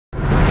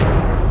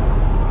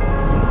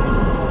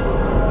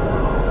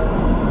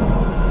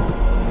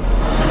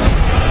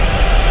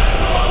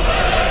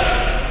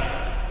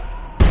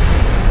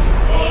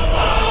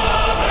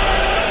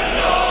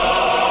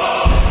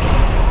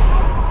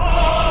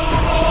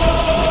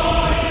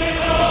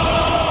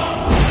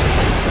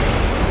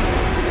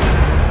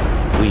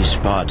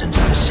Spartans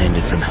are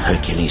descended from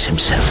Hercules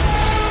himself,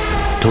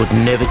 taught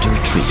never to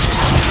retreat,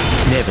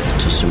 never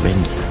to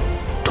surrender,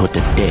 taught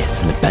that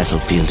death in the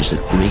battlefield is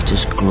the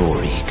greatest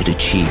glory he could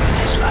achieve in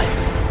his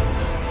life.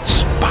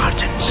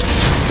 Spartans,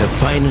 the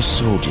finest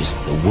soldiers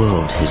the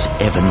world has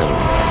ever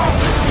known.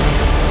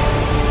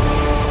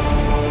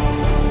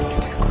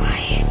 It's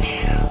quiet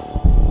now.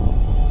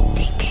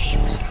 They came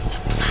from the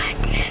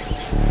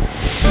blackness.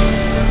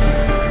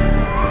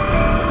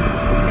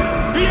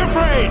 Be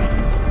afraid!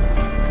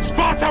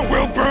 Sparta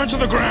will burn to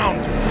the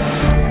ground!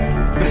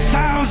 The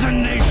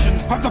 1,000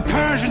 nations of the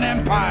Persian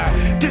Empire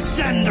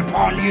descend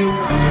upon you!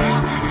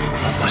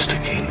 What must a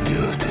king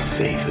do to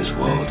save his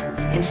world?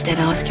 Instead,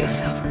 ask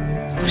yourself,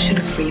 what should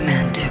a free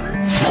man do?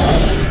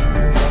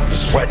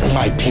 Threaten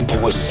my people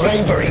with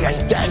slavery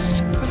and death.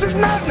 This is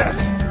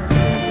madness!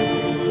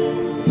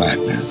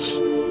 Madness.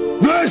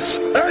 This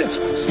is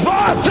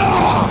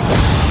Sparta!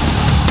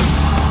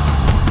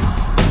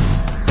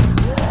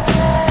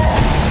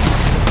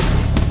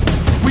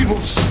 We will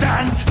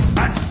stand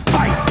and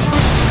fight!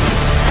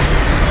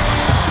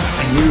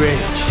 A new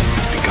age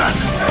has begun.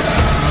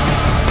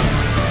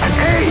 An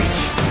age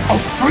of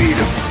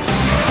freedom!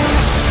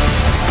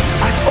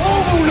 And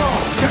all who know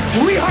that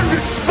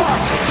 300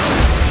 Spartans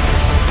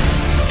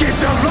give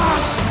their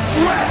last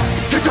breath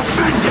to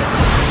defend it!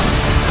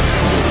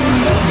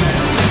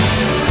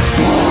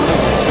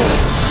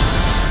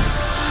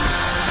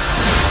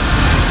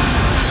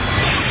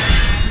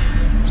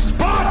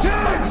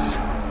 Spartans!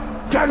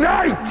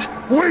 Tonight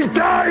we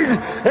dine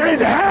in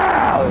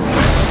hell!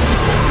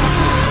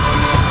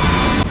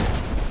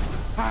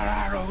 Our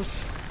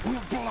arrows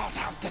will blot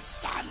out the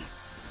sun.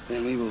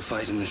 Then we will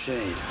fight in the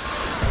shade.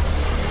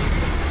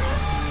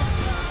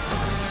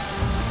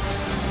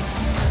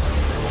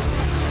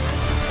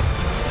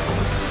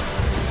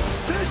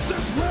 This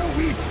is where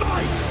we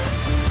fight!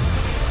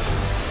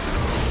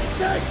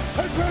 This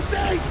is where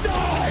they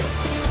die!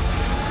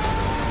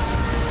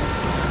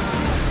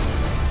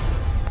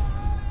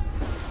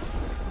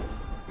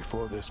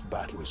 Before this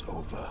battle is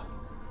over,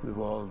 the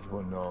world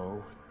will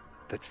know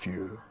that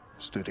few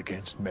stood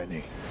against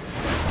many.